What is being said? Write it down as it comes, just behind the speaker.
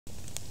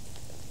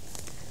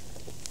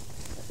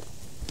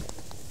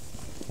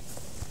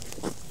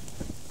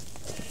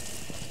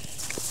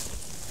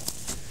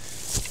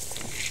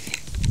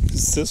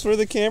Is this where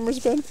the camera's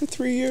been for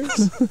 3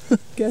 years?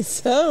 Guess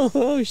so.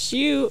 Oh,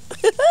 shoot.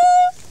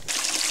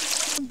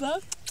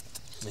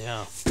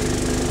 Yeah.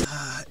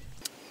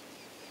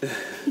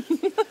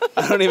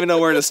 I don't even know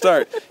where to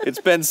start.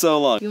 It's been so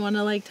long. You want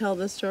to like tell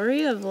the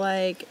story of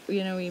like,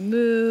 you know, we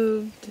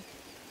moved.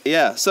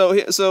 Yeah. So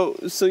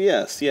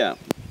yes. Yeah.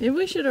 Maybe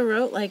we should have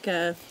wrote like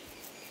a.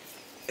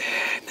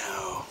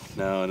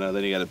 No.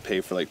 Then you got to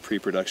pay for like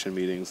pre-production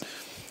meetings.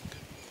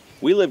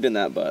 We lived in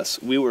that bus.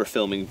 We were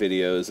filming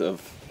videos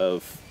of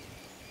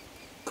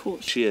Cool.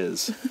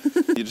 Chiz.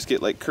 You just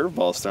get like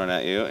curveballs thrown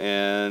at you,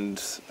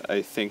 and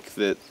I think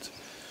that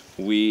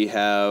we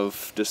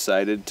have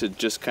decided to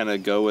just kind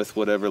of go with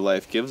whatever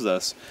life gives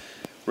us,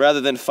 rather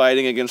than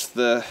fighting against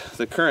the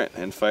current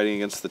and fighting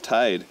against the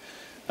tide.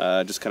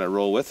 Just kind of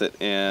roll with it,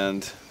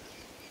 and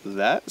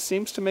that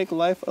seems to make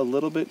life a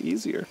little bit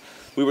easier.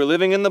 We were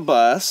living in the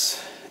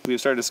bus. We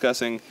started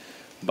discussing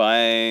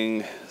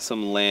buying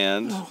some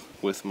land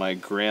with my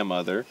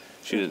grandmother.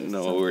 She didn't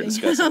know what we were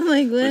discussing. I'm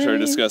like, we started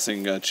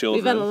discussing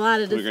children. We've had a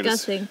lot of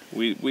discussing.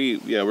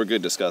 We're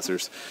good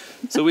discussers.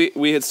 So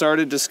we had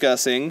started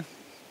discussing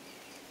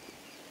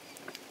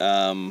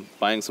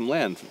buying some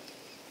land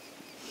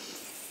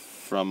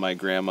from my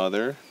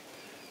grandmother,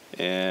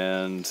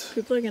 and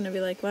people are going to be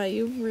like, wow,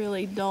 you've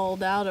really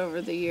dulled out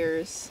over the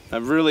years.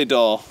 I'm really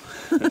dull.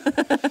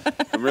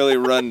 I'm really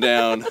run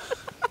down.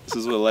 This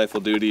is what life will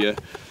do to you.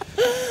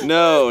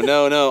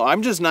 No.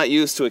 I'm just not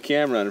used to a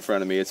camera in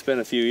front of me. It's been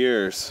a few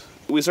years.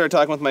 We started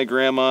talking with my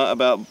grandma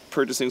about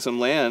purchasing some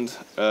land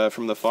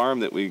from the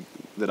farm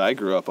that I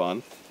grew up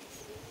on,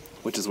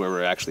 which is where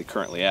we're actually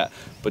currently at.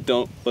 But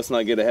let's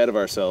not get ahead of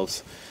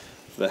ourselves.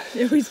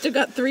 We still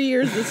got 3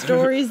 years of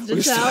stories to tell.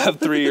 We still have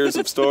 3 years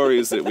of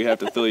stories that we have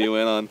to fill you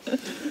in on.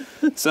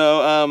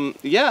 So,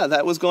 yeah,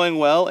 that was going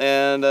well,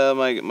 and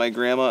my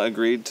grandma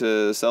agreed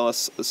to sell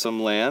us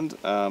some land.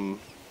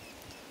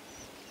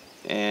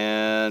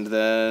 And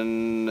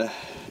then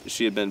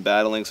she had been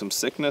battling some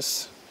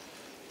sickness,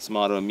 some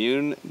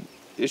autoimmune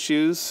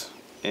issues,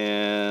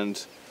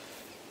 and,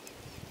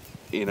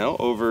 you know,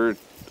 over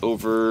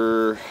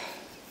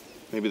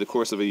maybe the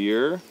course of a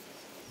year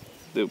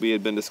that we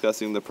had been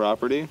discussing the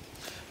property,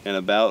 and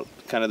about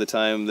kind of the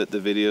time that the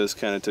videos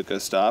kind of took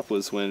a stop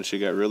was when she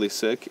got really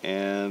sick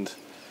and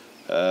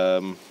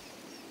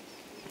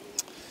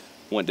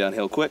went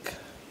downhill quick.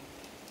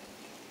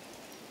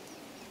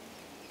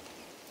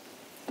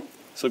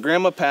 So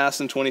Grandma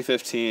passed in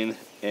 2015,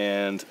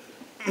 and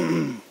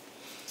we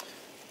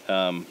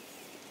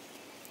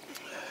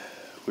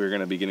were going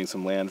to be getting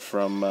some land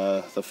from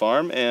the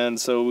farm, and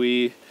so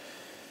we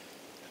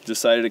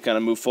decided to kind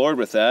of move forward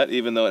with that,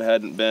 even though it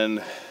hadn't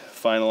been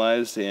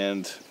finalized,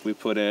 and we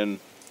put in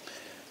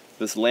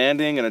this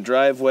landing and a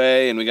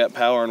driveway, and we got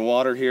power and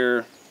water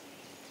here,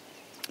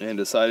 and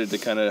decided to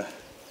kind of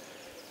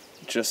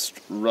just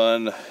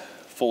run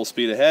full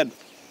speed ahead.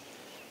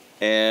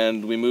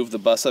 And we moved the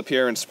bus up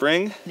here in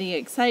spring. The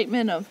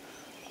excitement of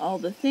all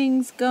the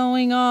things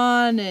going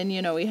on, and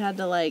you know, we had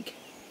to like,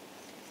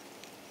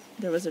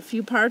 there was a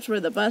few parts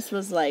where the bus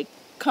was like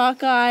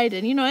cockeyed,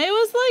 and you know, it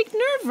was like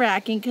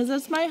nerve-wracking because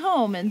it's my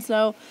home, and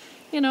so,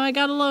 you know, I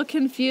got a little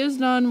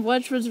confused on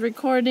which was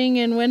recording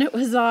and when it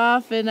was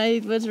off, and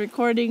I was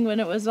recording when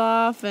it was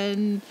off,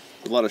 and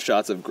a lot of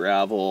shots of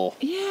gravel.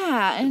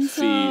 Yeah, and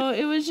so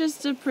it was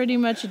just pretty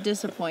much a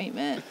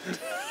disappointment.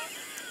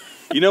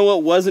 You know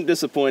what wasn't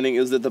disappointing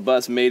is that the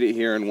bus made it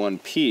here in one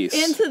piece.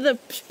 Into the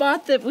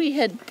spot that we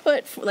had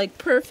put like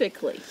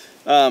perfectly.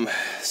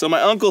 So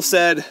my uncle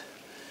said,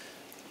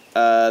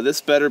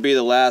 this better be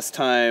the last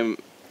time.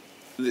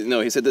 No,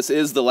 he said, this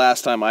is the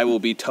last time I will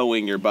be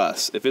towing your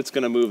bus. If it's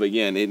going to move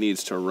again, it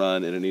needs to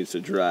run and it needs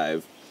to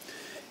drive.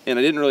 And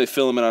I didn't really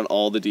fill him in on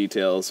all the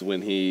details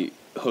when he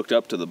hooked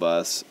up to the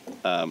bus.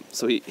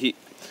 So he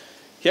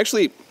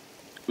actually,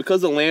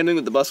 because the landing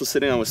that the bus was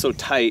sitting on was so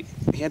tight,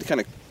 he had to kind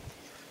of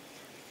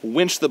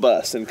winch the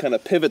bus and kind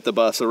of pivot the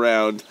bus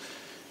around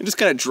and just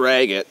kind of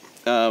drag it.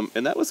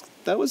 And that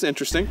was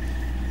interesting.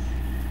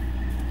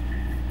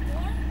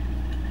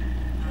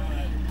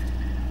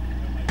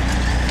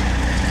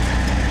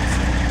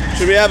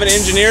 Should we have an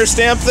engineer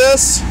stamp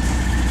this?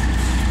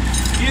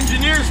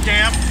 Engineer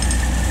stamp?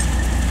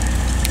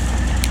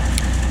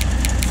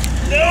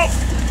 Nope.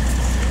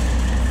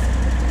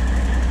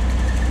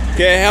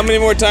 Okay, how many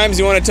more times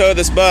do you want to tow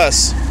this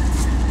bus?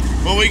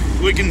 Well,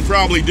 we can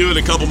probably do it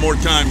a couple more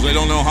times. I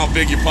don't know how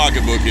big your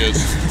pocketbook is.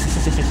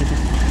 It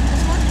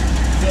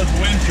says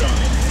winch on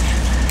it.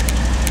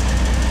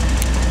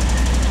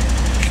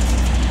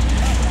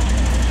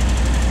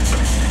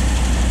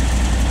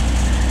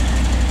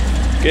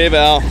 Okay,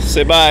 Val,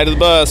 say bye to the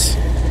bus.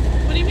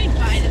 What do you mean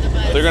bye to the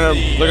bus? They're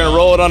gonna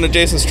roll it onto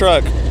Jason's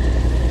truck.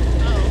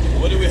 Oh.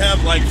 What do we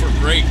have like for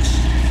brakes?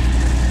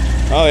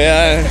 Oh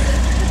yeah.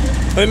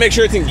 Let me make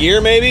sure it's in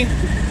gear, maybe.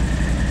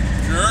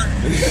 Sure.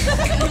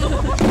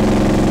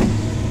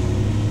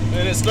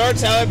 And it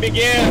starts how it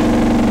began.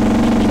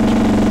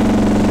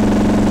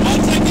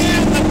 Once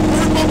again, the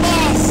purple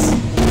bus.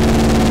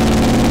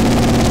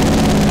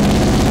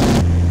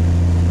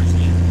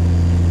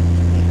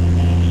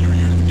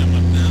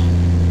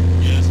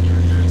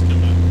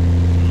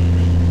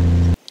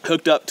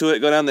 hooked up to it,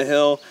 go down the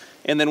hill.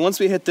 And then once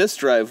we hit this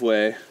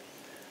driveway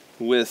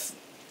with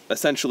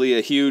essentially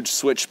a huge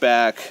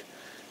switchback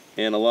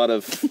and a lot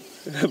of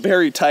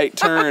very tight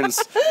turns,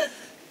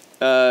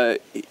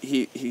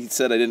 he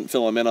said I didn't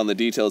fill him in on the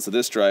details of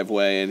this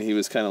driveway, and he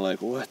was kind of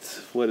like,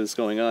 what is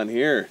going on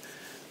here?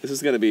 This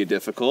is going to be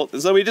difficult.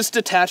 And so we just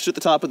detached at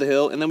the top of the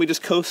hill, and then we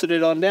just coasted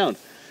it on down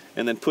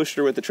and then pushed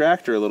her with the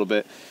tractor a little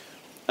bit.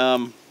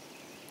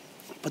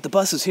 But the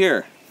bus is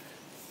here,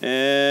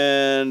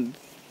 and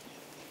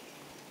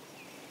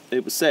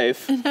it was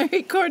safe. And I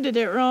recorded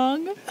it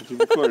wrong. You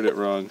recorded it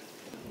wrong.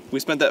 We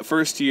spent that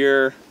first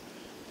year,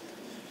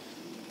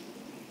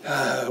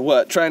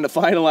 trying to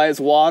finalize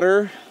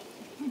water,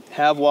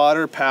 have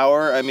water,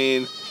 power. I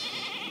mean,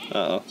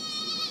 uh-oh.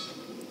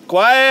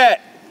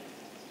 Quiet!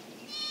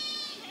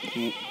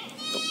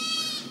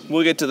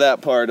 We'll get to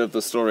that part of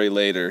the story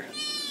later.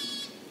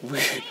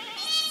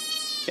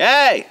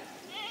 Hey!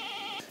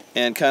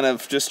 And kind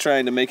of just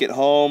trying to make it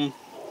home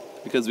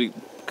because we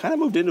kind of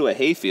moved into a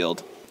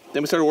hayfield.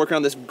 Then we started working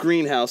on this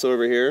greenhouse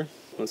over here.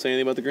 Want to say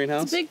anything about the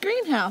greenhouse? It's a big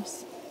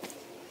greenhouse.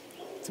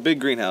 It's a big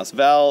greenhouse.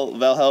 Val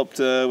helped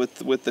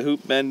with the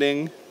hoop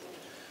bending.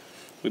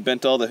 We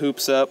bent all the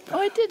hoops up. Oh,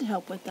 I did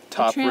help with that.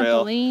 Top the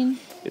rail. trampoline.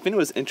 If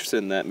anyone's interested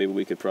in that, maybe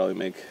we could probably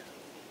make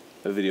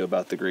a video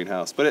about the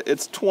greenhouse. But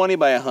it's 20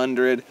 by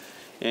 100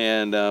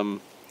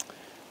 and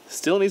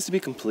still needs to be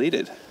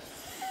completed.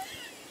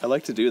 I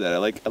like to do that. I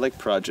like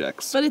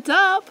projects. But it's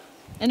up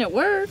and it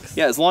works.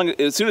 Yeah, as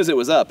soon as it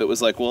was up, it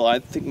was like, well, I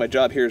think my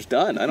job here is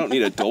done. I don't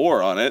need a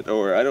door on it,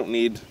 or I don't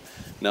need.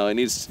 No, it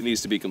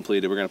needs to be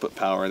completed. We're gonna put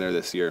power in there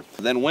this year.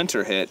 Then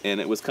winter hit,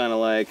 and it was kind of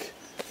like,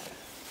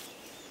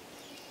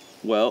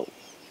 well,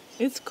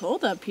 it's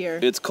cold up here.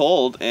 it's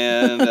cold,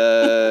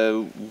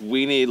 and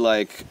we need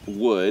like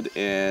wood,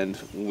 and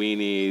we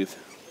need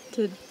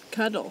to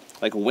cuddle.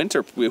 like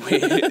winter,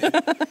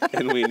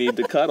 and we need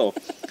to cuddle.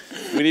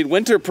 We need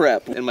winter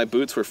prep. And my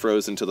boots were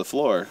frozen to the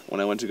floor. When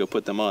I went to go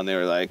put them on, they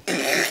were like,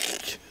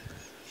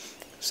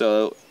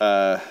 so,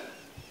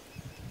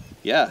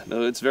 yeah,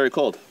 no, it's very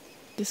cold.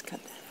 Just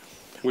cut that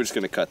out. We're just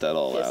going to cut that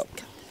all Just out.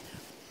 cut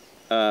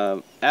that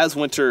out. As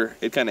winter,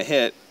 it kind of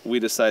hit, we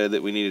decided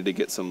that we needed to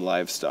get some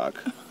livestock.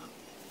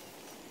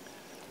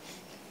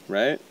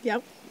 Right?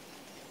 Yep.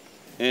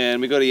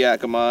 And we go to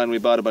Yakima, and we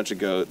bought a bunch of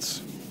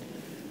goats.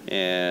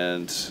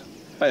 And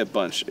by a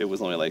bunch, it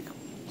was only like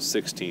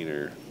 16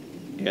 or...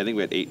 Yeah, I think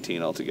we had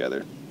 18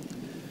 altogether.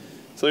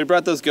 So we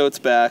brought those goats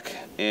back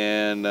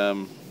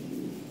and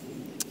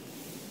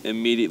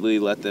immediately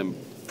let them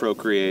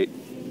procreate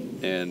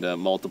and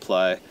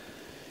multiply.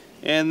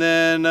 And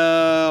then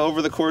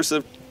over the course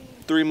of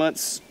 3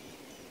 months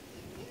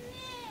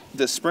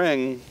this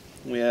spring,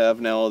 we have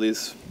now all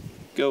these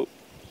goat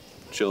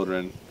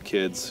children,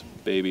 kids,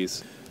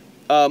 babies.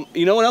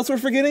 You know what else we're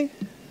forgetting?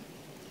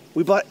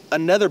 We bought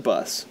another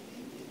bus.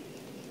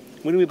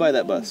 When did we buy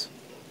that bus?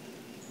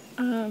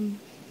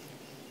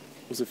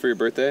 Was it for your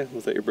birthday?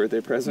 Was that your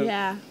birthday present?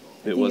 Yeah.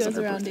 It wasn't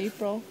her around birthday.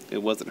 April.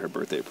 It wasn't her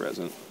birthday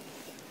present.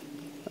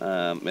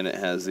 And it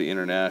has the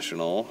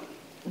international.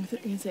 I thought you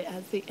were going to say it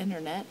has the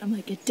internet. I'm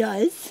like, it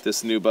does?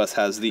 This new bus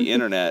has the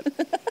internet.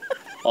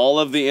 All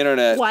of the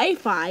internet.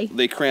 Wi-Fi.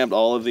 They crammed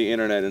all of the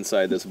internet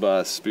inside this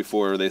bus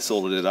before they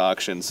sold it at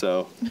auction,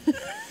 so.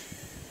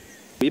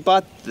 We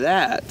bought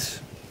that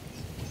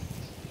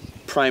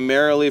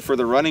primarily for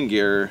the running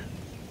gear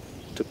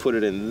to put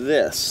it in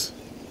this.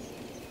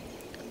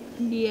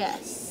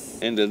 Yes.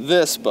 Into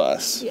this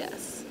bus.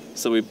 Yes.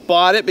 So we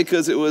bought it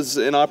because it was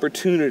an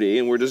opportunity,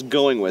 and we're just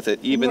going with it,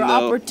 even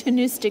though... We're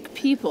opportunistic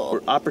people. We're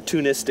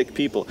opportunistic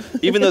people.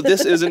 Even though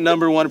this isn't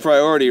 #1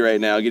 priority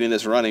right now, getting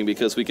this running,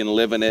 because we can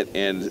live in it,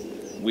 and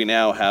we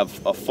now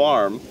have a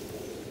farm.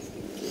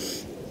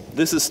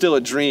 This is still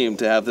a dream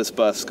to have this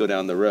bus go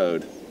down the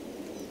road.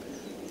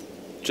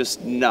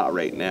 Just not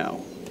right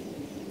now.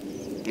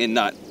 And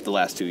not the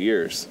last 2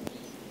 years.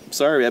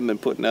 Sorry, we haven't been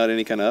putting out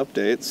any kind of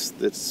updates.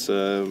 It's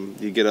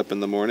you get up in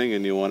the morning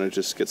and you want to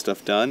just get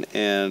stuff done,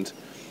 and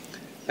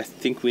I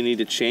think we need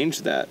to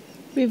change that.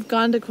 We've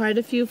gone to quite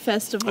a few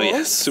festivals. Oh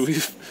yes, so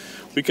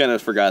we kind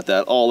of forgot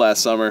that. All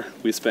last summer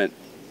we spent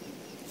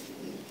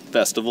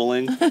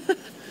festivaling.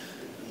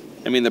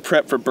 I mean, the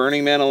prep for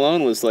Burning Man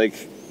alone was like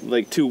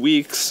 2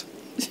 weeks.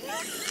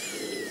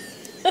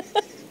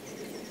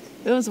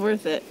 It was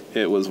worth it.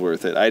 It was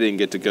worth it. I didn't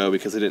get to go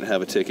because I didn't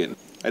have a ticket.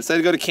 I decided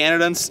to go to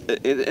Canada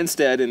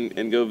instead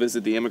and go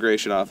visit the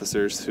immigration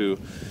officers who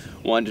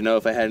wanted to know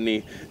if I had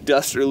any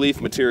dust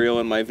relief material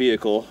in my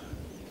vehicle.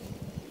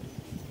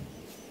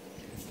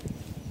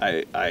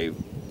 I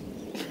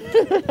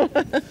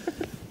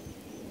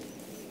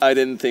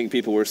didn't think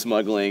people were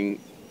smuggling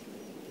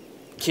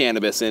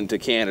cannabis into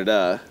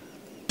Canada.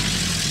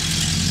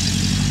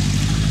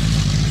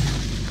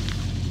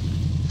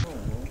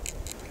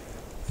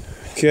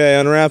 Okay,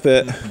 unwrap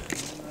it.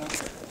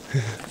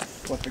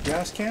 What, the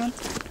gas can?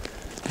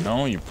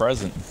 No, your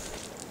present.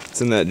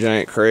 It's in that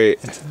giant crate.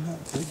 It's in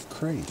that big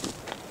crate.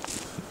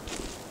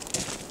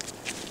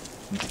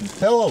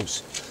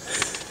 Pillows.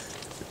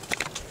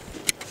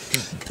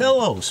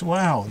 Pillows.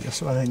 Wow,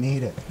 that's what I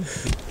needed.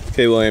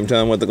 Okay, William,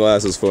 tell him what the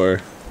glass is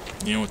for.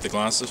 You know what the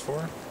glass is for?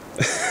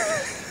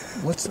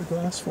 What's the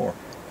glass for?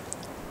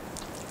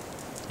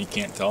 You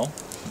can't tell?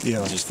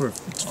 Yeah, it's for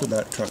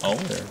that truck Oh. up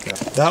there. Yeah.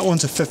 That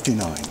one's a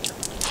 59.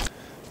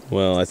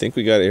 Well, I think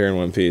we got it here in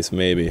one piece,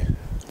 maybe.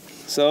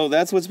 So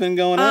that's what's been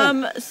going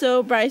on.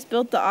 So Bryce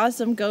built the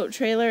awesome goat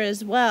trailer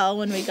as well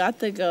when we got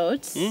the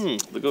goats.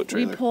 The goat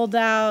trailer. We pulled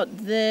out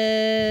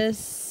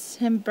this,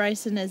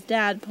 Bryce and his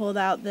dad pulled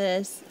out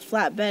this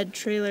flatbed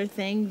trailer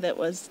thing that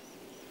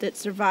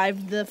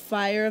survived the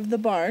fire of the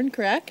barn,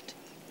 correct?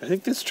 I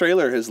think this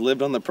trailer has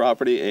lived on the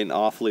property an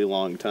awfully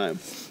long time.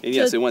 And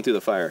yes, So- it went through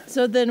the fire.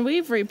 So then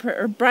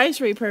Bryce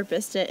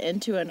repurposed it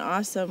into an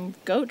awesome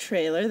goat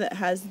trailer that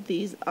has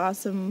these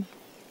awesome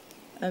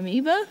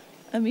amoeba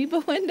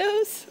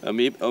windows.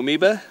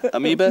 Amoeba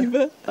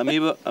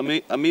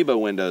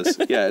windows.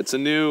 Yeah, it's a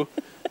new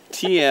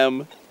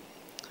TM.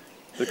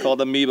 They're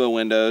called amoeba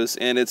windows,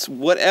 and it's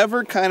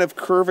whatever kind of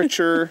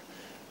curvature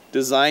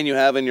design you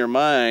have in your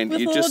mind.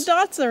 With You little just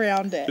dots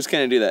around it. just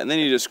kind of do that, and then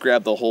you just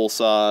grab the hole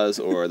saws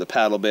or the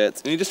paddle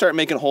bits, and you just start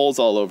making holes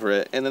all over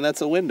it, and then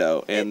that's a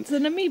window, and It's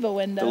an amoeba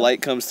window. the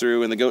light comes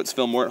through, and the goats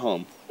feel more at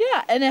home.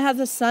 Yeah, and it has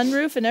a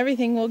sunroof and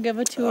everything. We'll give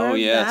a tour Oh of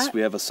yes, that.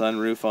 we have a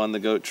sunroof on the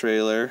goat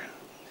trailer,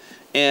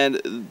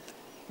 and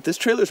this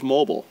trailer's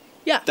mobile.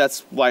 Yeah,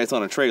 That's why it's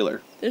on a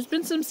trailer. there's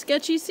been some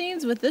sketchy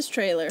scenes with this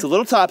trailer. It's a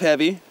little top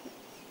heavy,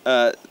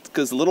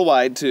 because a little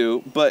wide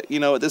too. But you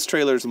know, this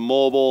trailer's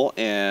mobile,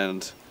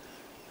 and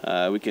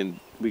we can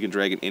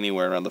drag it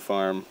anywhere around the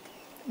farm,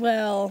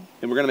 Well,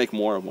 and we're gonna make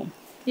more of them.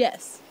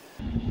 yes.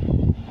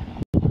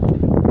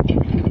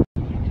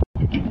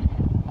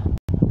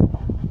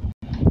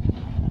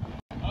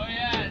 Oh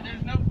yeah,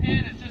 there's no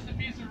pin. It's just a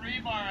piece of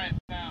rebar I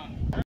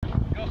found.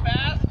 Go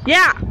fast.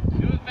 Yeah,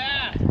 Do it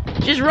fast.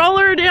 just roll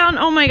her down.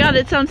 Oh my god,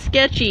 it sounds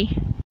sketchy.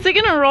 Is it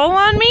gonna roll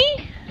on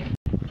me?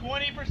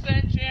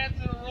 20% chance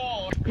it'll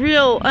roll.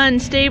 Real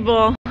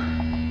unstable.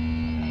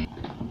 I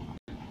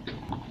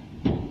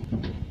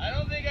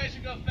don't think I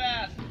should go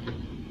fast.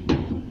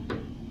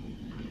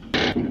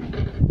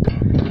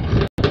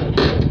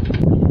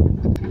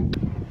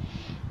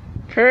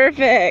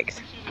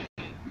 Perfect.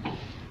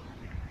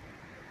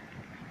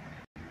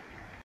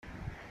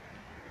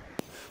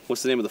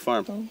 What's the name of the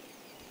farm?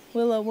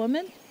 Willow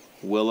Woman?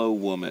 Willow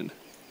Woman.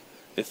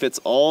 It fits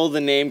all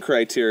the name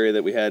criteria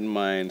that we had in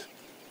mind.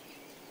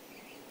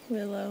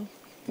 Willow.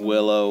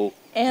 Willow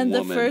And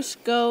Woman. the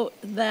first goat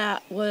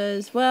that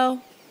was,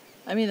 well,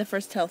 I mean the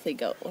first healthy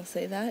goat, we'll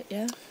say that,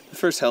 yeah? The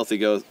first healthy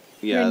goat.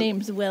 Yeah. Her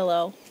name's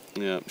Willow.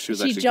 Yeah, she was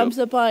She actually jumps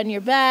up on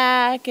your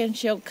back and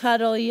she'll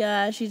cuddle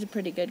ya. She's a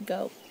pretty good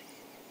goat.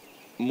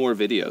 more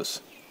videos.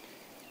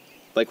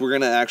 Like we're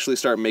gonna actually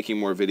start making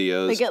more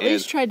videos. Like at and-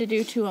 least try to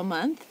do 2 a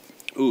month.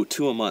 Ooh,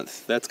 2 a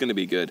month. That's gonna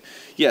be good.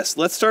 Yes,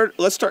 let's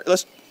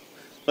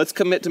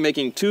commit to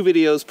making 2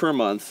 videos per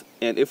month.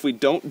 And if we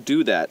don't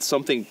do that,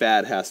 something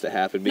bad has to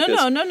happen because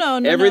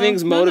No,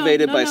 everything's no,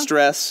 motivated no, by no.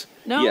 stress.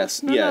 No,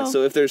 Yes, no, yeah. no.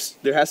 So if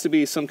there has to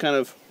be some kind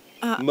of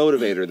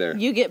motivator there.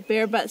 You get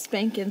bare butt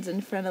spankings in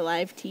front of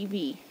live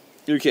TV.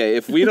 Okay,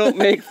 if we don't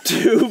make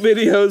 2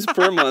 videos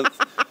per month,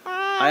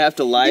 I have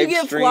to live You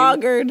get stream.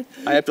 floggered.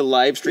 I have to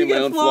live stream You my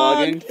get own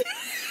flogging.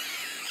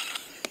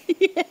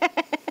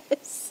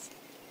 Yes.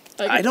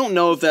 I don't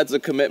know if that's a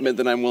commitment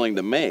that I'm willing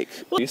to make.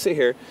 You sit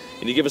here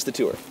and you give us the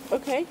tour.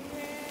 Okay.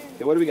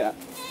 Okay, what do we got?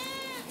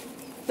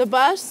 The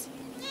bus.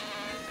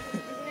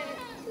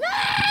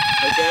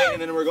 Okay,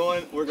 and then we're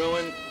going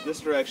this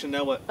direction.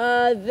 Now what?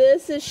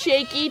 This is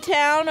Shaky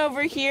Town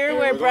over here Okay,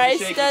 where we're going to Bryce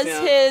Shaky does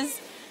Town. his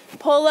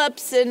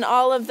pull-ups and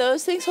all of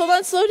those things. Hold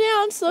on, slow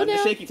down, slow I'm in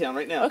down. Shaky Town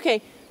right now.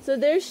 Okay, so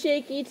there's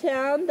Shaky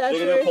Town. That's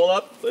Should we go do a where. pull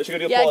up? Should we go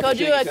do a Yeah, pull up go in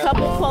do Shaky a Town?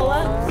 couple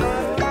pull-ups.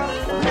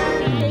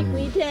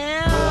 Shaky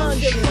Town,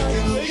 to Shaky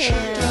Town.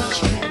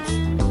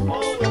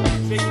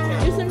 Shaky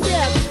Town. Do some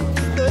dips.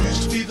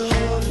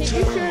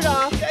 Take your shirt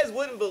off. You guys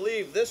wouldn't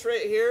believe this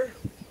right here,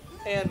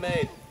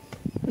 handmade.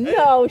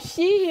 No, I didn't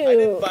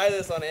shoot. buy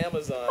this on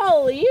Amazon.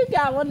 Holy, you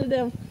got one of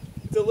them.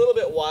 It's a little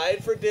bit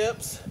wide for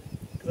dips.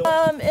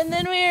 And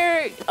then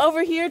we're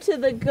over here to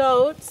the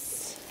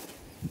goats.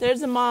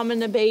 There's a mom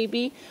and a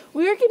baby.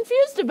 We were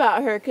confused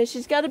about her because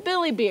she's got a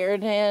billy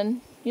beard and,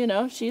 you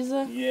know, she's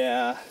a...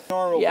 Yeah,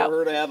 normal Yeah. for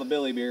her to have a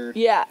billy beard.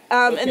 Yeah,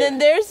 Okay. and then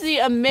there's the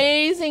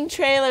amazing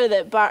trailer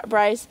that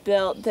Bryce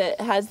built that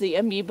has the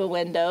amoeba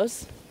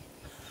windows.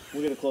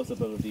 We'll get a close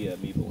up of the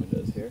amoeba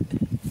windows here.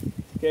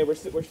 Okay,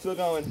 we're still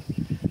going.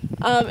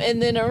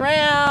 And then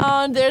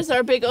around, there's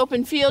our big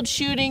open field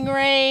shooting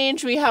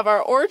range. We have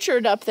our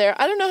orchard up there.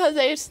 I don't know how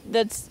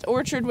that's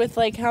orchard with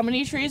like how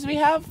many trees we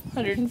have?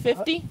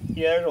 150?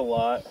 Yeah, there's a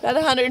lot. About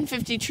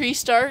 150 tree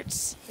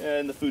starts.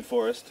 And the food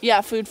forest.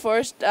 Yeah, food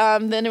forest.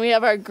 Then we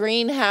have our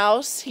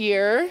greenhouse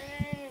here.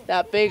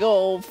 That big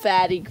old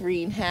fatty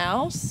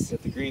greenhouse.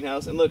 Got the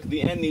greenhouse, and look,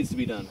 the end needs to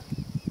be done.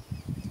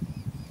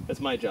 That's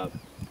my job.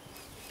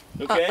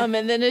 Okay. And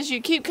then as you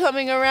keep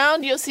coming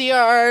around, you'll see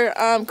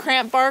our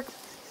cramp bark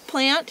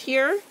plant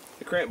here.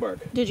 The cramp bark.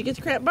 Did you get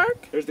the cramp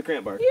bark? There's the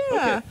cramp bark.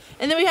 Yeah. Okay.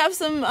 And then we have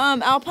some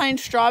alpine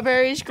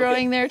strawberries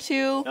growing there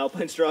too.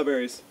 Alpine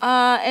strawberries.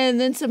 And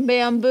then some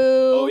bamboo.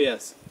 Oh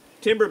yes.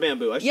 Timber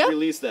bamboo. I should Yep.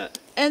 release that.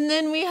 And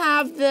then we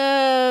have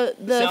the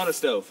Sauna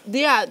stove.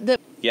 Yeah,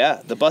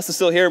 Yeah, the bus is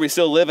still here. We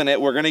still live in it.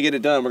 We're gonna get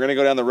it done. We're gonna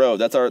go down the road.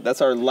 That's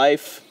our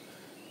life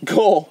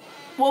goal.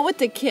 well, with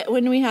the kid,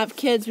 when we have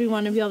kids, we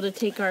want to be able to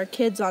take our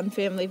kids on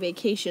family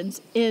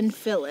vacations in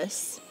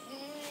Phyllis.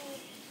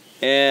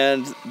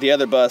 And the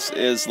other bus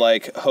is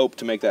like hope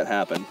to make that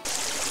happen.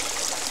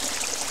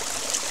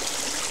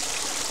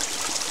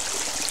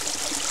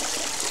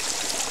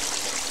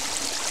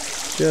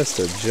 Just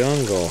a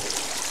jungle.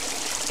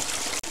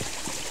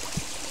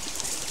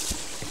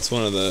 It's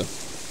one of the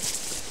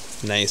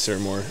nicer,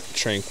 more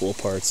tranquil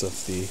parts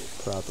of the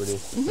property.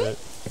 Right?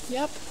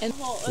 Yep. And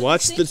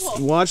Watch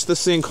the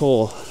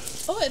sinkhole.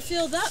 Oh, it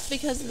filled up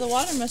because the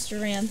water must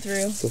have ran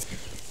through. So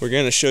we're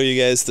gonna show you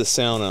guys the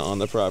sauna on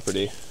the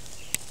property.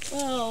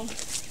 Well,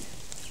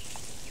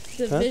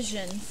 the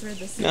vision for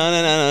the.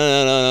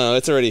 No.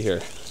 It's already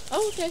here.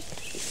 Oh, okay.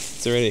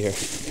 It's already here.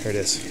 Here it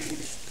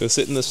is. Go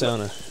sit in the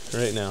sauna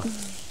right now.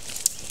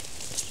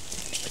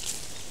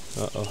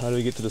 Uh-oh, how do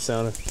we get to the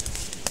sauna?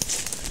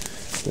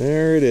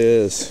 There it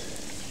is.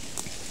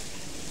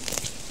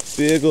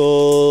 Big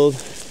old,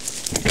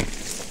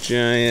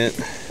 giant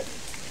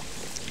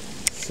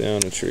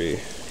sauna tree.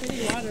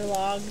 Pretty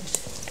waterlogged.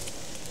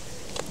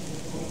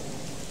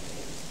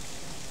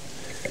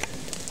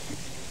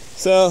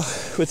 So,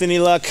 with any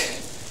luck,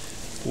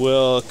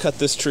 we'll cut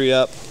this tree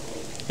up.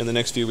 In the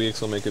next few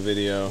weeks, we'll make a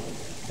video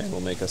and we'll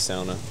make a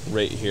sauna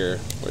right here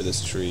where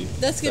this tree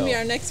That's gonna be fell.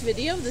 our next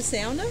video, the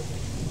sauna.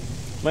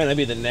 Might not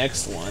be the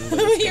next one. But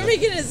it's You're gonna-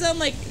 making it sound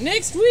like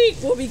next week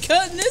we'll be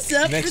cutting this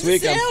up Next for the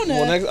week,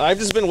 sauna. I've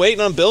just been waiting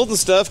on building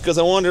stuff because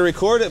I wanted to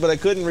record it, but I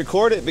couldn't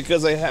record it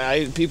because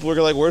people were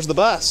like, "Where's the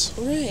bus?"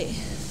 Right.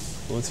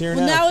 Well, it's here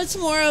Well, now. now it's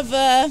more of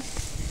a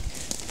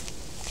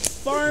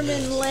farm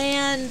and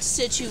land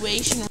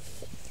situation.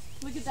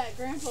 Look at that,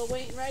 Grandpa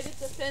waiting right at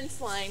the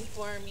fence line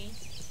for me.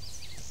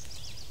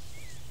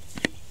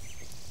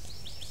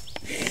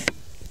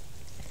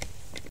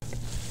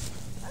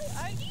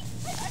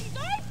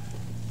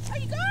 Are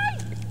you going?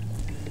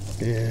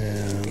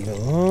 And the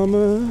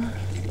llama,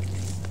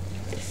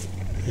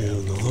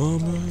 and the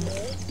llama,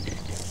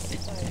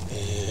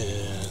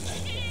 and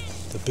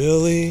the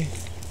billy,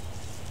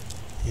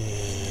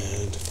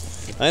 and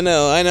I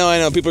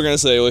know. People are gonna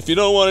say, "Well, if you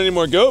don't want any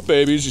more goat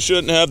babies, you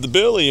shouldn't have the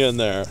billy in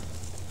there."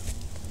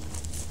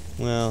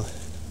 Well,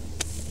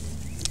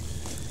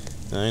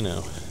 I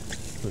know.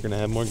 We're gonna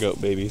have more goat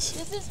babies.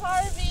 This is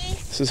Harvey.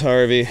 This is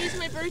Harvey. He's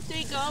my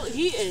birthday goat.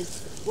 He is.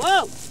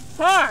 Whoa,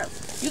 Harv.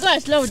 You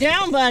gotta slow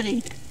down,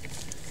 buddy.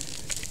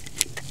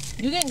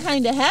 You're getting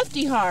kind of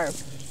hefty, Harv.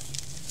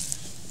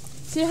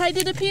 Say hi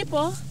to the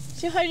people.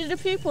 Say hi to the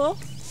people.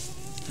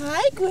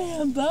 Hi,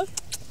 Grandpa.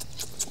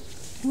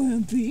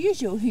 Grandpa, you're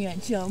so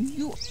handsome.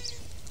 You.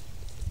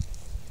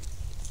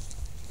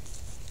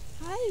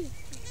 Hi.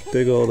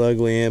 Big old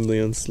ugly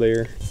ambulance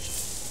slayer.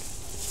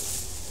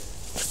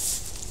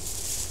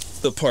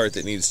 The part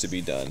that needs to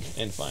be done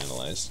and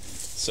finalized.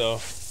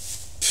 So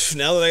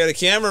now that I got a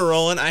camera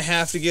rolling, I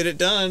have to get it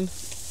done.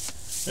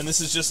 And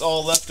this is just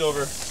all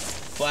leftover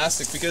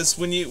plastic because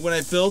when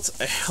I built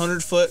a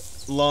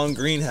 100-foot long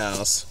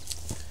greenhouse,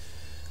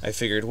 I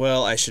figured,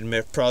 well, I should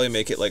probably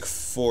make it like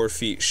 4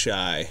 feet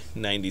shy,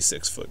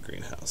 96-foot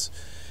greenhouse,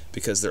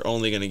 because they're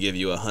only going to give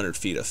you 100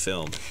 feet of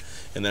film.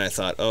 And then I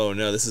thought, oh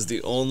no, this is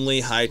the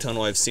only high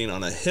tunnel I've seen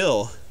on a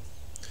hill.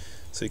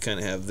 So you kind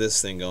of have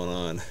this thing going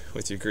on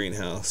with your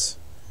greenhouse,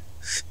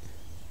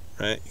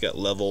 right? You got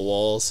level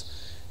walls,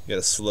 you got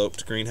a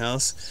sloped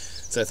greenhouse.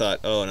 So I thought,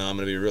 oh no, I'm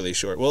gonna be really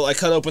short. Well, I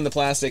cut open the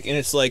plastic and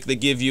it's like they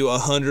give you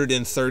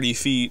 130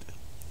 feet.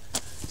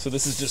 So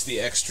this is just the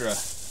extra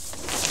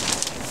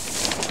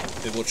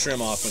that we'll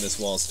trim off when this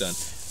wall's done.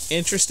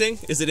 Interesting?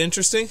 Is it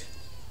interesting?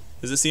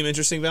 Does it seem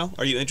interesting, Val?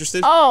 Are you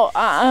interested? Oh,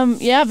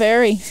 yeah,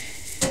 very.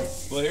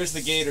 Well, here's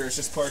the gator. It's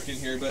just parked in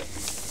here, but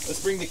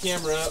let's bring the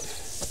camera up.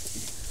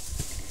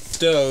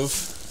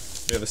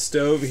 Stove. We have a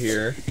stove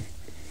here.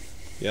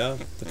 Yeah,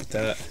 look at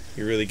that.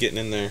 You're really getting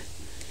in there.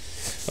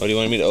 Oh, do you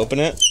want me to open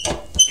it?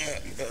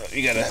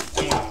 You gotta.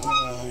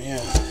 Yeah.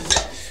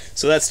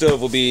 So that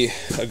stove will be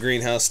a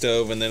greenhouse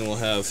stove, and then we'll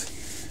have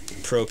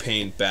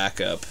propane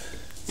backup.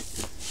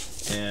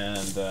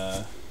 And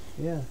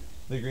yeah,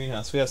 the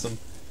greenhouse. We have some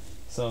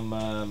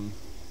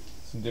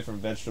different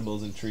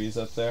vegetables and trees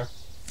up there.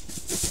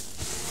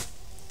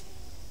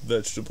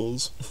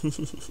 Vegetables.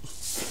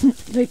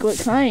 Like what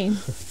kind?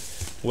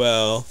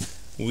 Well,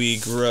 we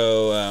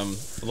grow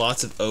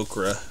lots of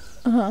okra.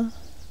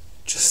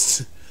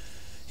 Just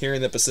here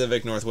in the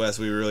Pacific Northwest,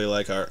 we really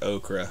like our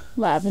okra.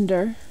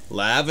 Lavender.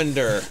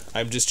 Lavender.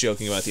 I'm just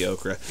joking about the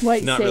okra.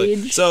 White Not sage.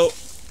 really. So,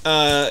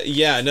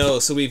 yeah, no.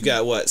 So we've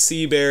got what?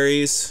 Sea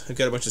berries. I've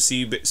got a bunch of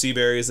sea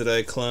berries that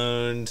I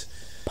cloned.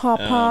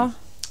 Pawpaw.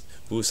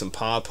 Ooh, some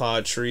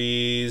pawpaw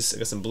trees. I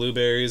got some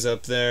blueberries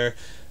up there.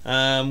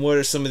 What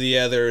are some of the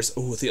others?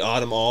 Ooh, the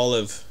autumn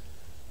olive.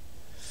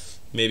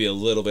 maybe a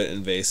little bit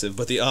invasive,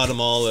 but the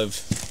autumn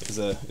olive is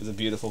a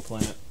beautiful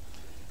plant.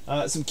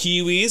 Some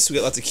kiwis. We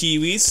got lots of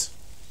kiwis.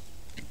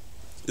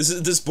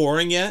 Is this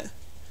boring yet?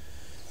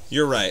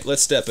 You're right.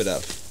 Let's step it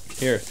up.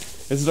 Here,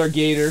 this is our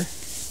gator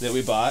that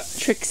we bought.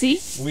 Trixie.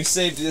 We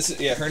saved this.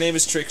 Yeah, her name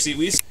is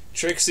Trixie.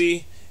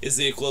 Trixie is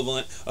the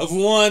equivalent of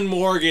 1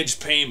 mortgage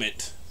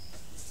payment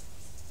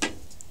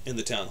in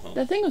the townhome.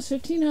 That thing was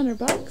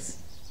 $1,500.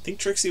 I think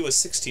Trixie was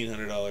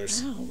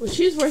 $1,600. Wow, well,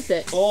 she's worth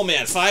it. Oh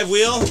man,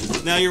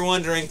 5-wheel? Now you're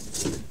wondering,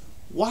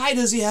 why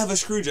does he have a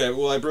screwdriver?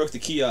 Well, I broke the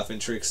key off in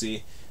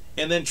Trixie.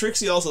 And then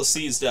Trixie also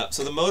seized up,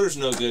 so the motor's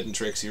no good in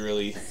Trixie,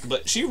 really.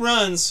 But she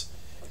runs,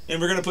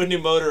 and we're going to put a new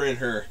motor in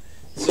her.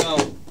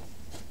 So,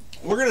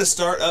 we're going to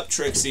start up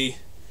Trixie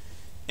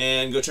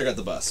and go check out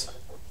the bus.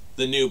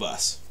 The new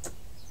bus.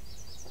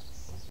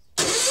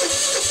 Gotta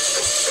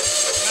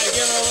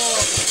give her a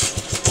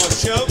little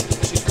choke.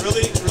 She's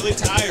really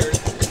tired.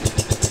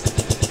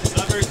 It's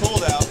not very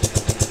cold out.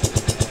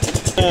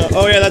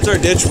 Oh yeah, that's our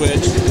ditch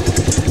witch.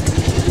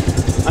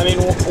 I mean,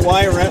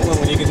 why rent one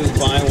when you can just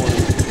buy one?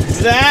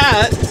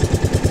 That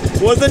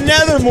was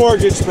another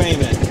mortgage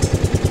payment.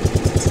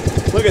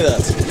 Look at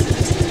this.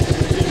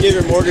 You can give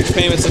your mortgage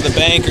payments to the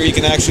bank, or you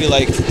can actually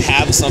like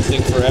have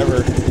something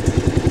forever.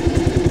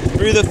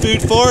 Through the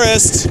food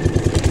forest.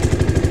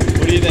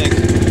 What do you think?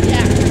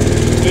 Yeah.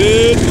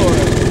 Food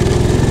forest.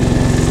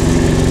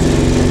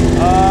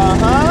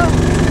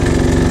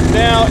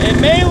 Now, it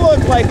may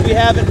look like we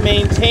haven't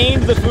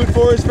maintained the food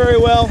forest very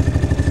well,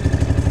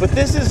 but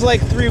this is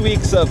like 3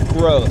 weeks of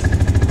growth.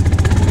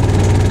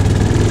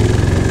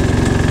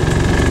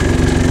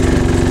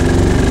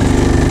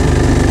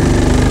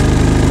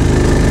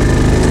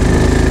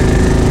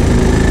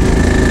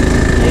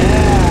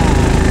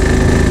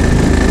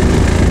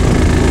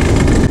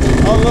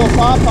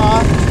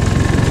 Pawpaw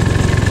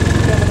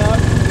coming up,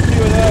 a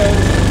few of those.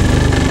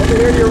 Over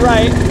here to your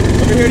right,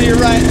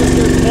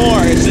 there's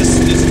more. It's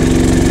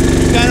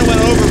kind of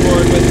went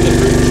overboard with the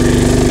fruit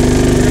trees.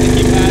 We're going to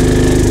keep that.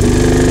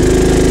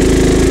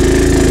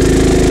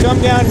 Come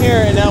down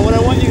here, and now what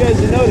I want you guys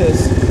to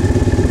notice,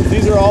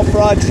 these are all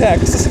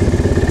projects.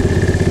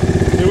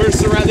 We're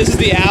surrounded. This is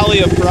the alley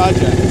of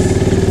projects.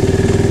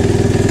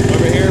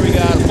 Over here we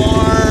got a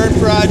barn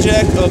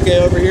project. Okay,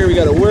 over here we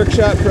got a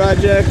workshop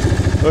project.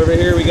 Over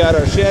here we got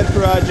our shed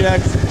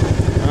project.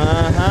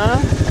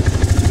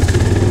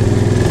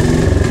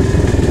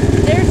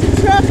 There's a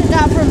truck I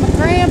got from my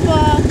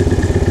grandpa.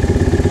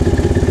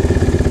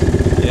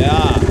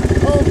 Yeah.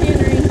 Old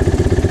Henry,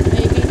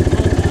 maybe. I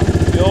don't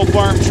know. The old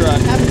farm truck.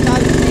 Haven't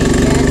got his name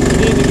yet.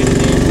 We need to get a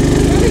name.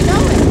 Where are we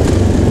going?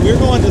 We're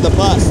going to the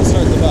bus to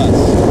start the bus.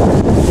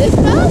 This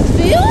bus,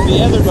 Phil?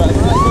 The other bus.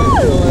 We're not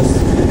going to the bus.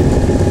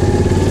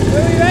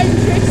 Were we riding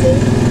Trixie?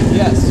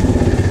 Yes.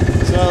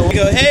 So we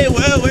go, hey,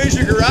 well, where's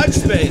your garage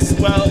space?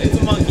 Well, it's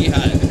a monkey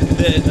hut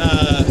that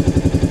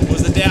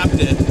was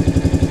adapted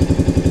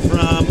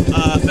from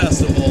a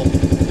festival.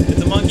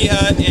 It's a monkey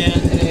hut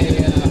and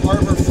a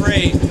Harbor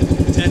Freight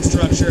tent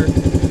structure.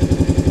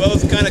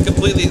 Both kind of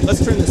completely.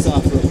 Let's turn this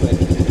off real quick.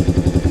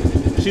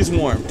 She's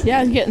warm. Yeah,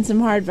 I'm getting some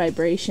hard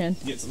vibration.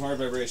 Get some hard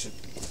vibration.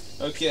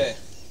 Okay.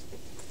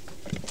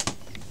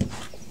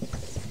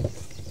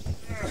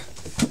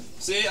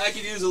 See, I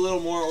could use a little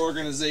more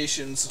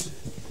organizations.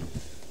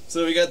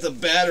 So we got the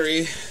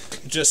battery,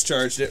 just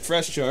charged it,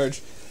 fresh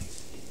charge.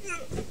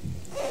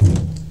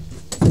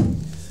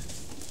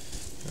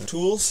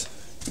 Tools,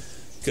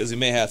 because we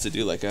may have to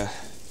do like a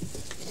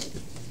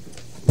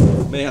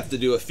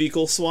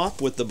fecal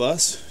swap with the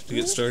bus to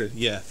get started.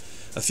 Yeah,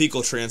 a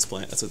fecal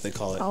transplant, that's what they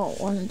call it. I don't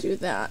want to do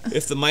that.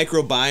 If the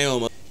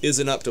microbiome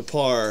isn't up to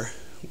par,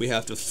 we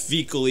have to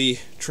fecally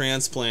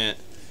transplant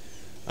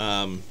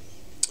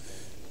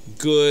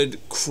good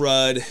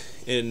crud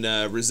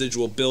and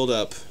residual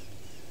buildup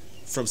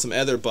from some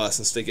other bus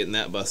and stick it in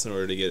that bus in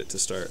order to get it to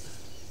start.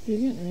 You're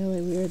getting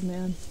really weird,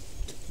 man.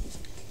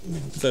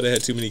 Thought I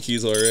had too many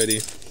keys already.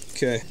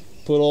 Okay.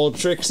 Put old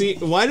Trixie.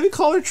 Why do we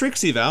call her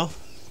Trixie, Val?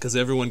 Because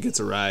everyone gets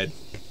a ride.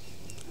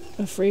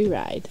 A free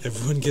ride.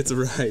 Everyone gets a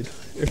ride.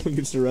 Everyone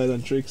gets to ride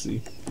on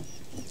Trixie.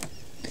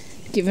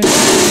 Giving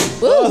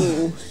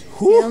whoa.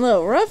 Getting a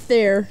little rough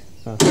there.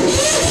 I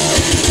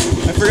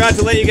forgot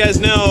to let you guys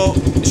know,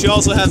 she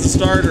also has a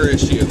starter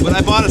issue. But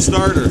I bought a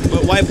starter.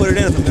 But why put it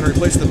in if I'm going to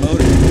replace the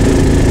motor?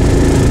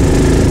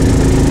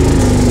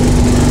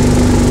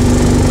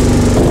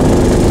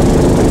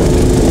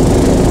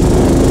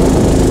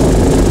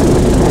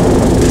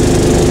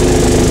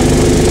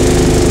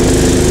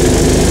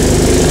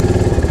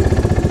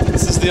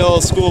 This is the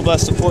old school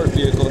bus support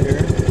vehicle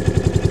here.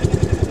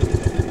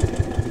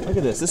 Look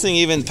at this. This thing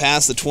even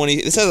passed the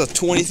this has a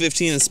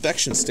 2015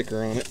 inspection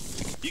sticker on it.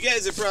 You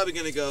guys are probably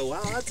going to go,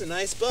 wow, that's a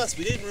nice bus.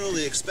 We didn't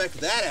really expect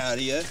that out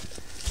of you.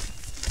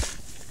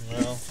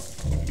 Well,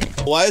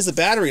 why is the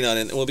battery not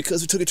in? Well,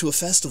 because we took it to a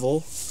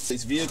festival.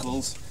 These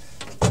vehicles.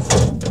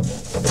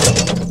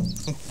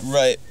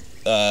 Right.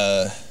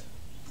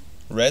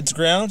 Red's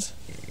ground?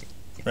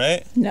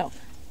 Right? No.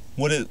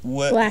 What?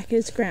 Black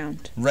is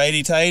ground.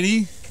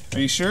 Righty-tighty? Are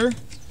you sure?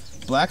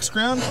 Black's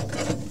ground?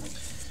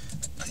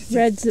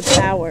 Red's the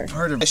power.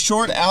 I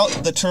short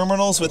out the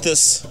terminals with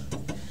this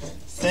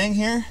thing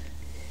here.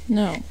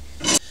 No.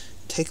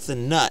 Take the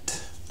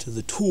nut to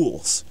the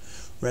tools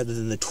rather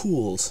than the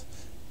tools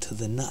to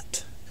the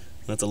nut.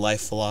 That's a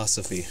life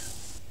philosophy.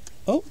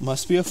 Oh,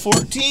 must be a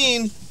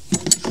 14.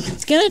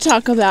 It's going to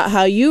talk about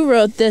how you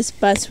rode this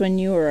bus when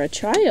you were a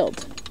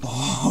child.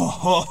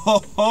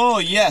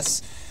 Oh,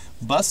 yes.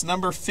 Bus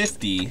number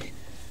 50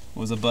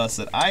 was a bus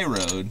that I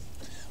rode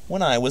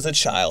when I was a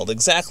child.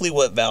 Exactly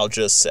what Val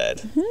just said.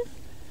 Mm-hmm.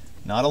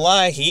 Not a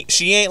lie.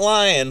 She ain't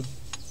lying.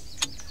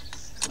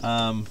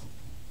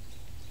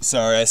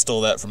 Sorry, I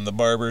stole that from the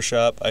barber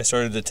shop. I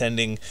started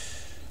attending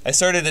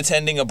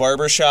a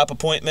barber shop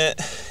appointment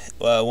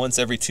once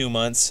every 2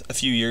 months a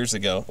few years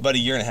ago, about a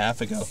year and a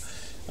half ago,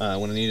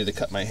 when I needed to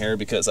cut my hair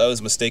because I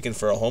was mistaken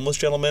for a homeless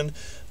gentleman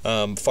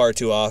far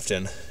too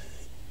often.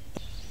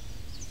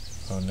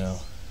 Oh no.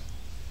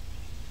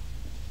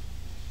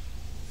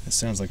 It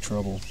sounds like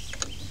trouble.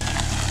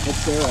 What's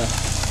Sarah?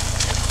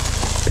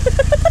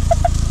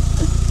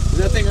 Does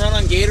that thing run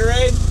on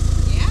Gatorade?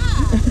 Yeah.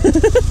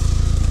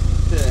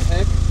 The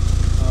heck?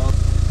 Oh.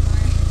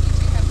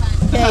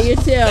 Yeah, you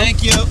too.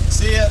 Thank you.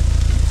 See ya.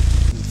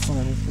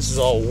 Fun. This is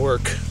all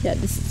work. Yeah,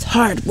 this is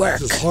hard work.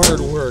 This is hard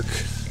work.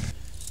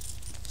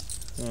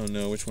 Oh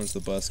no, which one's the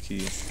bus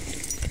key?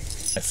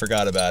 I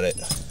forgot about it.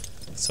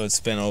 So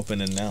it's been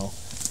open and now.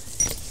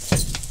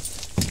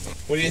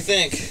 What do you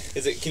think?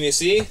 Can you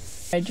see?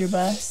 Ride your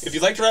bus. If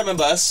you'd like to ride my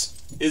bus,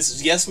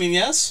 is yes mean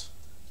yes?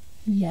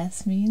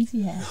 Yes means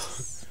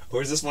yes.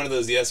 Or is this one of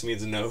those yes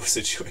means no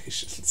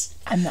situations?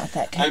 I'm not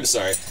that kind. I'm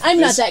sorry.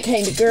 I'm not that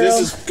kind of girl. This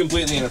is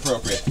completely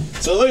inappropriate.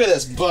 So look at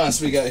this bus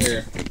we got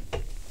here.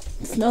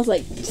 It smells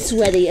like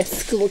sweaty a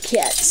school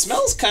kid. It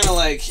smells kind of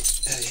like,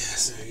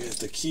 so you got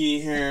the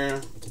key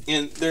here.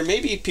 And there may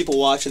be people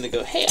watching that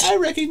go, hey, I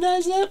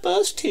recognize that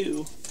bus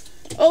too.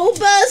 Oh,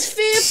 bus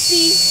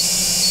 50.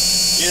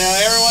 You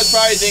know, everyone's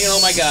probably thinking, oh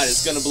my god,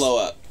 it's going to blow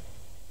up.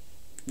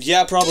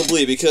 Yeah,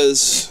 probably,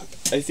 because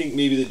I think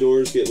maybe the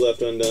doors get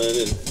left undone.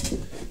 And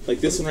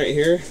like this one right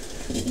here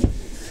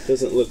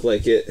doesn't look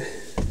like it. I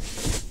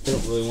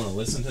don't really want to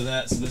listen to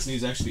that, so this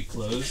needs to actually be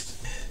closed.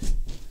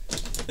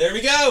 There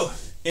we go!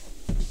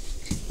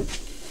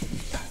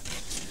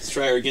 Let's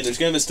try her again. There's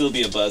going to still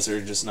be a buzzer,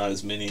 just not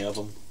as many of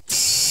them.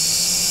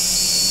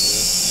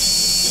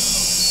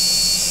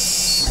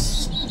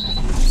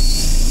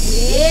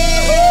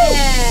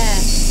 Yeah!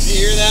 Do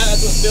you hear that?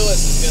 That's what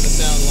Phyllis is going to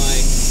sound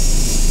like.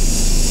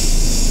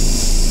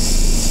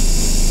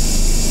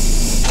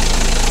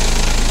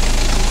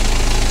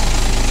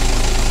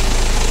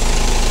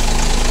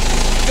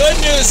 Good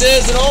news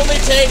is it only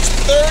takes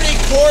 30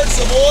 quarts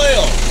of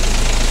oil.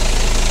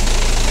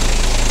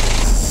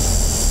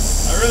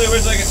 I really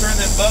wish I could turn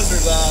them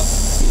buzzers off.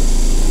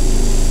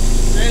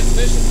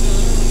 Transmission's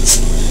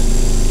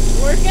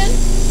on. Working?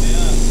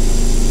 Yeah.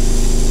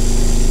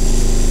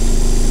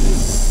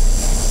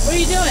 What are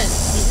you doing?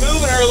 Just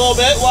moving her a little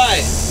bit. Why?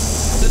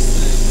 This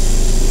thing.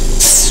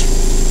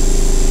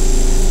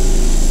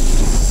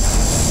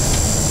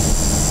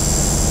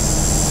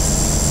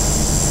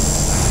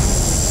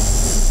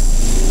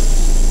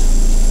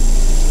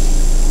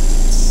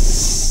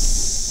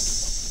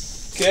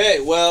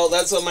 Okay, well,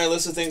 that's on my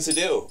list of things to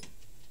do.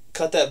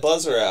 Cut that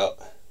buzzer out.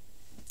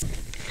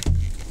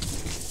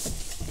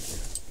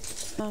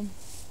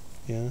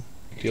 Yeah?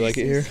 Do you like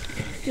it here?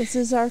 This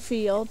is our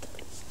field.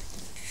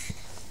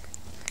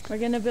 We're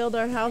going to build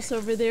our house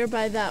over there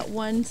by that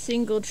one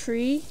single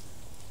tree.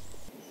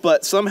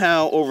 But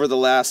somehow over the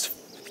last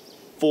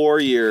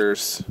 4 or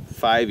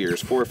 5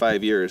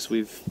 years,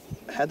 we've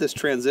had this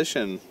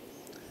transition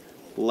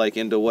like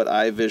into what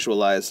I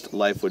visualized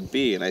life would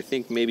be. And I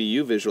think maybe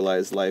you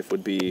visualized life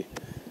would be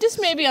just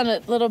maybe on a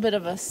little bit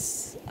of a,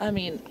 I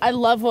mean, I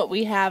love what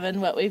we have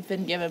and what we've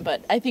been given,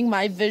 but I think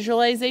my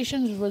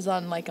visualizations was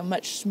on like a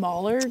much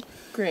smaller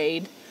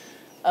grade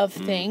of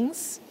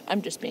things.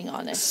 I'm just being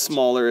honest.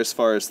 Smaller as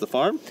far as the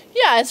farm?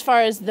 Yeah, as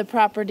far as the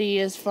property,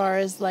 as far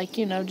as like,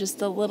 you know, just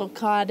a little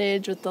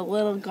cottage with a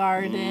little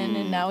garden,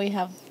 and now we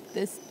have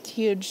this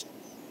huge,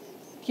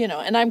 you know,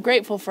 and I'm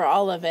grateful for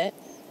all of it.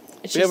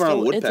 It's we just have our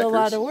own woodpeckers. It's a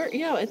lot of work.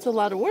 Yeah, it's a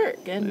lot of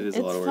work, and it's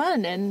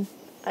fun, and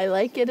I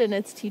like it, and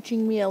it's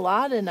teaching me a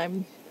lot, and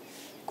I'm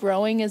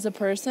growing as a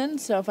person.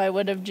 So if I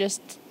would have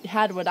just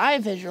had what I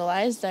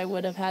visualized, I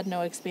would have had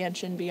no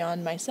expansion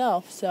beyond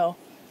myself. So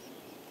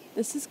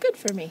this is good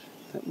for me.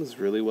 That was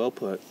really well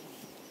put.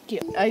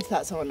 Thank you. I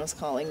thought someone was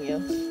calling you.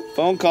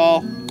 Phone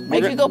call. I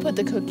could go put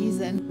the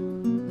cookies in.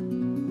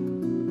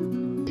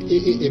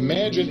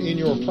 Imagine in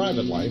your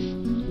private life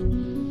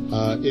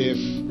if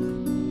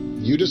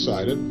you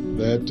decided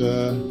that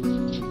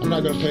I'm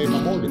not going to pay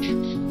my mortgage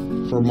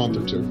for a month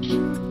or two.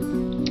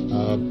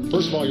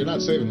 First of all, you're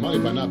not saving money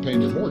by not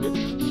paying your mortgage.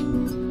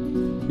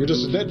 You're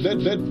just a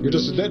you're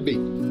just a deadbeat.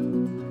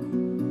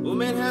 One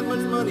man had much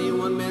money,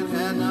 one man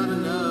had not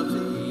enough to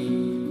eat.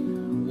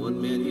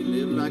 One man he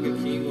lived like a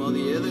king while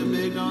the other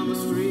begged on the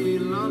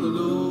street long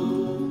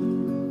ago,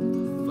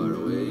 far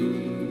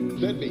away.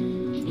 Deadbeat.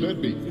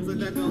 Seems like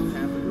that don't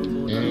happen no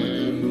more.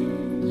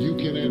 And you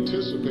can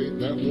anticipate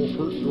that will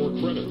hurt your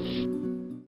credit.